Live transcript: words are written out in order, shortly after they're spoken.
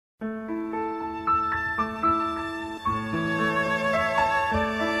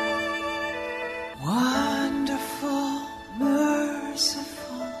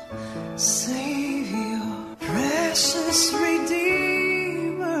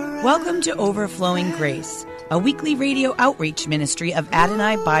Welcome to Overflowing Grace, a weekly radio outreach ministry of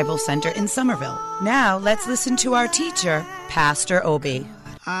Adonai Bible Center in Somerville. Now, let's listen to our teacher, Pastor Obi.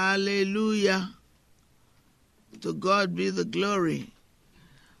 Hallelujah. To God be the glory.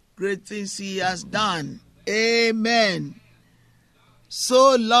 Great things he has done. Amen.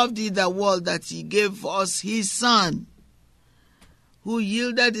 So loved he the world that he gave us his Son, who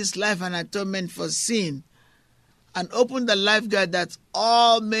yielded his life an atonement for sin, and opened the life gate that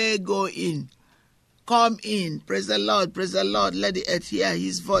all may go in. Come in. Praise the Lord. Praise the Lord. Let the earth hear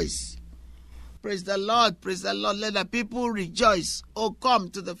his voice. Praise the Lord. Praise the Lord. Let the people rejoice. Oh, come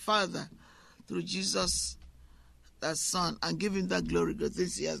to the Father through Jesus, the Son, and give him the glory. Good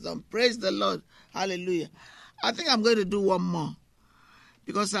things he has done. Praise the Lord. Hallelujah. I think I'm going to do one more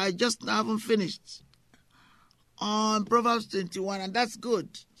because I just haven't finished on Proverbs 21, and that's good.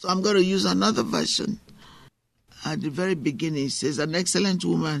 So I'm going to use another version. At the very beginning, it says, an excellent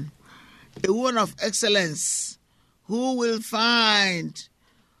woman, a woman of excellence, who will find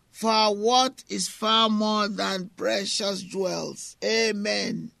for what is far more than precious jewels.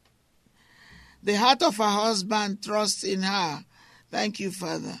 Amen. The heart of her husband trusts in her. Thank you,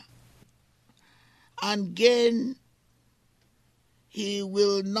 Father. And gain he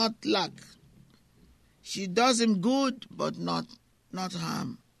will not lack. She does him good, but not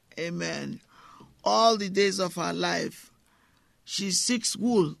harm. Amen. All the days of her life, she seeks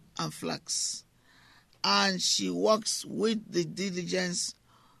wool and flax, and she works with the diligence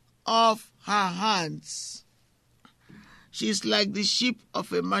of her hands. She is like the sheep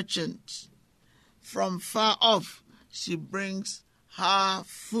of a merchant. From far off, she brings her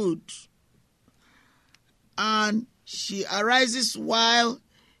food, and she arises while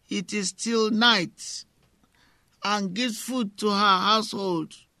it is still night, and gives food to her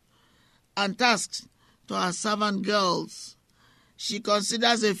household and tasks to her servant girls. She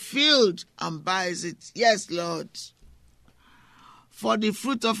considers a field and buys it. Yes, Lord. For the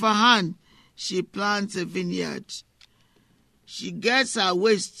fruit of her hand, she plants a vineyard. She gets her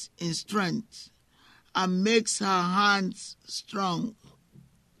waist in strength and makes her hands strong.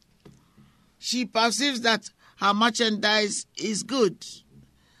 She perceives that her merchandise is good.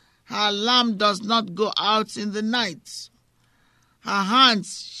 Her lamp does not go out in the night. Her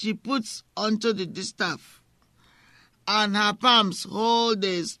hands she puts onto the distaff, and her palms hold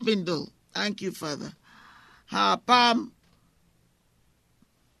a spindle. Thank you, Father. Her palm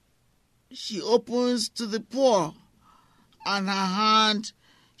she opens to the poor, and her hand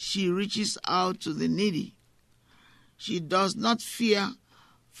she reaches out to the needy. She does not fear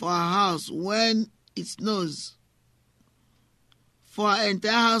for her house when it snows, for her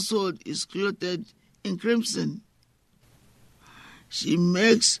entire household is clothed in crimson. She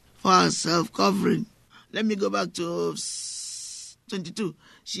makes for herself covering. Let me go back to 22.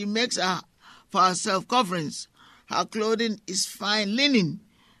 She makes for herself coverings. Her clothing is fine linen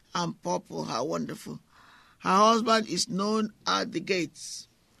and purple. How wonderful. Her husband is known at the gates,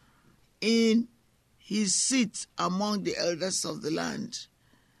 in his seat among the elders of the land.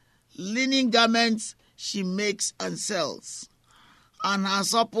 Linen garments she makes and sells, and her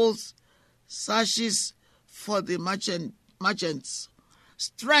supples sashes for the merchants.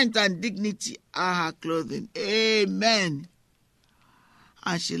 Strength and dignity are her clothing. Amen.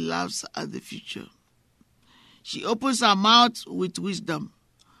 And she laughs at the future. She opens her mouth with wisdom,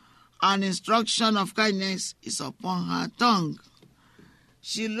 and instruction of kindness is upon her tongue.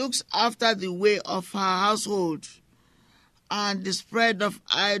 She looks after the way of her household, and the spread of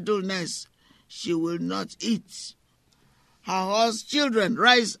idleness she will not eat. Her children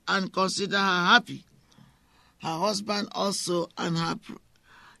rise and consider her happy. Her husband also, and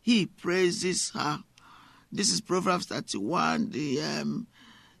he praises her. This is Proverbs 31, the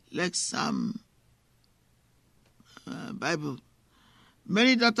Lexham Bible.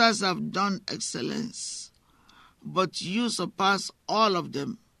 Many daughters have done excellence, but you surpass all of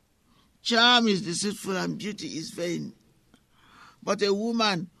them. Charm is deceitful and beauty is vain. But a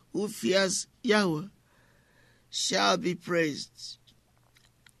woman who fears Yahweh shall be praised.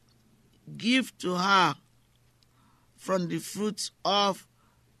 Give to her from the fruit of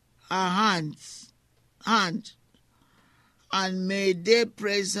her hand, and may they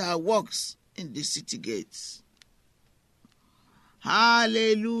praise her works in the city gates.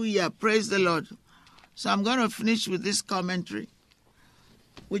 Hallelujah. Praise the Lord. So I'm going to finish with this commentary,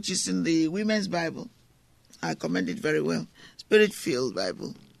 which is in the Women's Bible. I commend it very well. Spirit-filled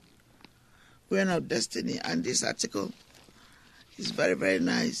Bible. Women of Destiny. And this article is very, very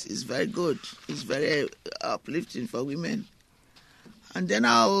nice. It's very good. It's very uplifting for women. And then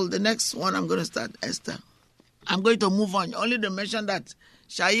the next one, I'm going to start Esther. I'm going to move on. Only to mention that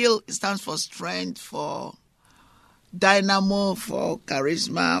Shail stands for strength, for dynamo, for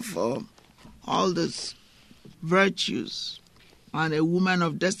charisma, for all those virtues. And a woman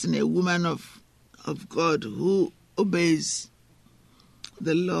of destiny, a woman of God who obeys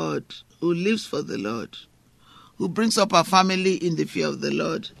the Lord, who lives for the Lord, who brings up her family in the fear of the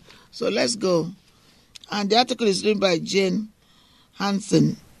Lord. So let's go. And the article is written by Jane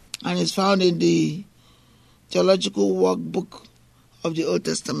Hansen and is found in the Theological Workbook of the Old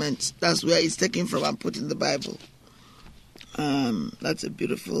Testament. That's where it's taken from and put in the Bible. That's a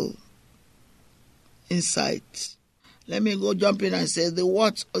beautiful insight. Let me go jump in and say the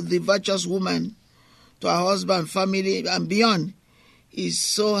worth of the virtuous woman to her husband, family, and beyond is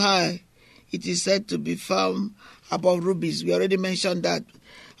so high, it is said to be found above rubies. We already mentioned that,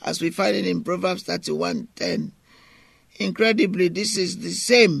 as we find it in Proverbs 31:10. Incredibly, this is the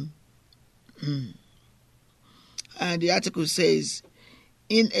same. And the article says,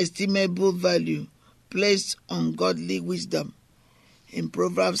 inestimable value placed on godly wisdom in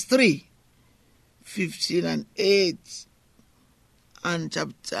Proverbs 3:15 and 8 and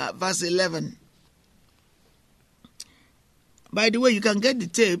verse 11. By the way, you can get the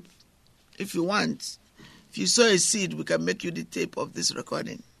tape if you want. If you sow a seed, we can make you the tape of this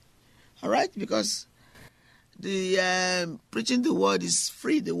recording. All right? Because the preaching the word is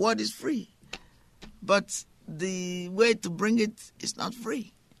free. The word is free. But the way to bring it is not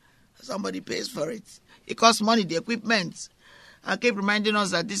free. Somebody pays for it. It costs money, the equipment. I keep reminding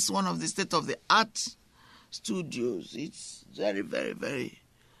us that this is one of the state-of-the-art studios. It's very, very, very...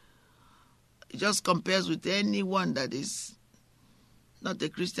 It just compares with anyone that is not a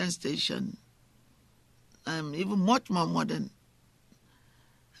Christian station. Even much more modern.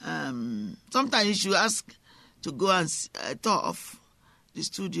 Sometimes you should ask to go and tour of the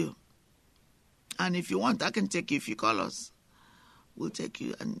studio. And if you want, I can take you. If you call us, we'll take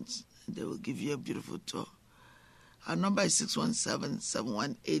you and they will give you a beautiful tour. Our number is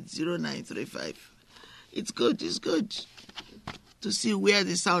 617-718-0935. It's good to see where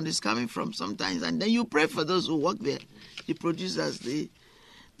the sound is coming from sometimes. And then you pray for those who work there, the producers, the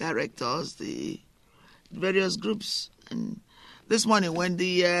directors, the various groups. And this morning when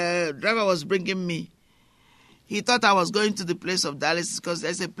the driver was bringing me, he thought I was going to the place of dialysis because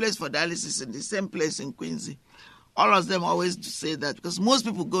there's a place for dialysis in the same place in Quincy. All of them always say that because most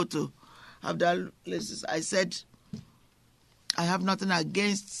people go to have dialysis. I said, I have nothing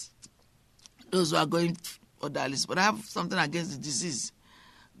against those who are going for dialysis, but I have something against the disease.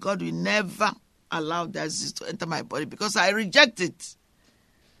 God will never allow dialysis to enter my body because I reject it.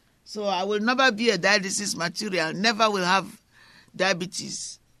 So I will never be a dialysis material, never will have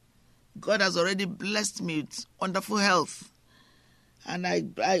diabetes. God has already blessed me with wonderful health. And I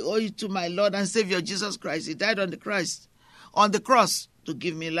owe it to my Lord and Savior Jesus Christ. He died on the cross to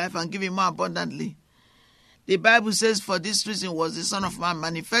give me life and give it more abundantly. The Bible says, for this reason was the Son of Man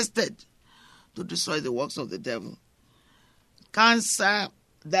manifested to destroy the works of the devil. Cancer,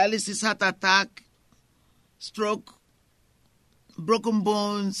 dialysis, heart attack, stroke, broken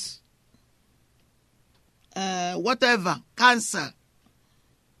bones, whatever, cancer.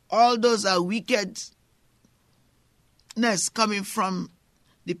 All those are wickedness coming from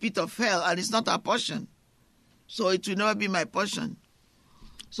the pit of hell, and it's not our portion. So it will never be my portion.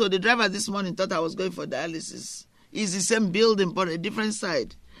 So the driver this morning thought I was going for dialysis. It's the same building, but a different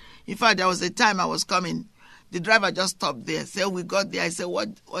side. In fact, there was a time I was coming. The driver just stopped there. So we got there. I said,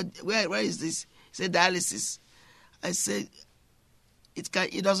 where is this? He said, dialysis. I said,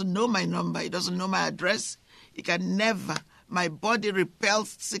 it doesn't know my number. It doesn't know my address. It can never. My body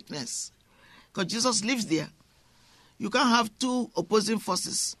repels sickness. Because Jesus lives there. You can't have two opposing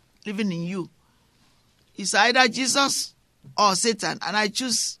forces living in you. It's either Jesus or Satan. And I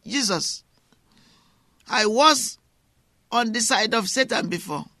choose Jesus. I was on the side of Satan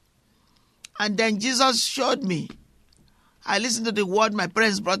before. And then Jesus showed me. I listened to the word. My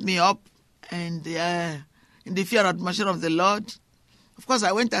parents brought me up. And in the fear and admonition of the Lord. Of course,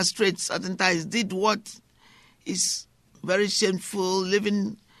 I went astray certain times. Did what is very shameful,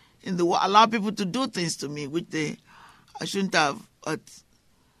 living in the world, allow people to do things to me which I shouldn't have. But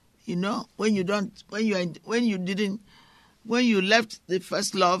when you left the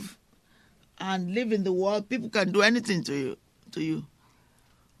first love and live in the world, people can do anything to you.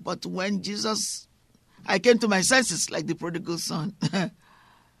 But when I came to my senses like the prodigal son.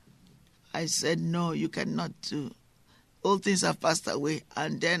 I said, no, you cannot do. All things have passed away.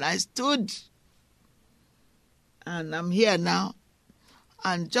 And then I stood. And I'm here now.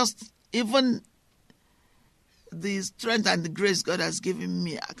 And just even the strength and the grace God has given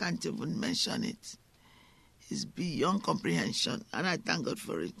me, I can't even mention it. is beyond comprehension, and I thank God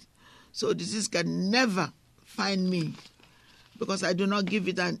for it. So disease can never find me because I do not give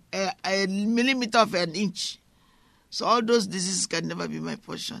it a millimeter of an inch. So all those diseases can never be my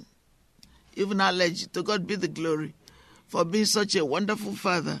portion. Even allergy. To God be the glory for being such a wonderful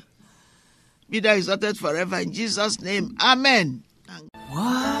Father. Be thou exalted forever in Jesus' name. Amen.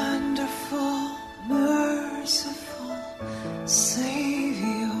 Wonderful, merciful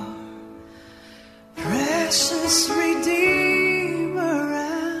Savior, precious Redeemer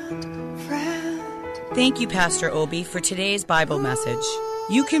and friend. Thank you, Pastor Obi, for today's Bible message.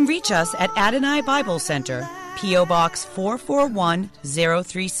 You can reach us at Adonai Bible Center, P.O. Box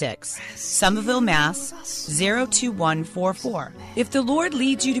 441036, Somerville, Mass. 02144. If the Lord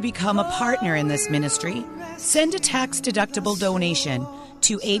leads you to become a partner in this ministry, send a tax-deductible donation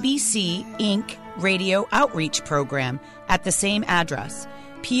to ABC Inc. Radio Outreach Program at the same address,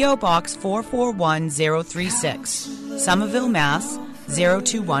 P.O. Box 441036, Somerville, Mass.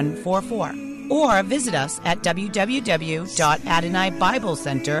 02144. Or visit us at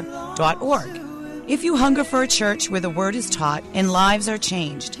www.AdonaiBibleCenter.org. If you hunger for a church where the Word is taught and lives are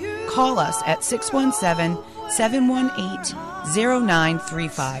changed, call us at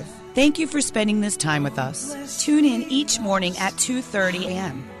 617-718-0935. Thank you for spending this time with us. Tune in each morning at 2:30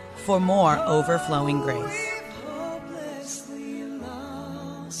 a.m. for more Overflowing Grace.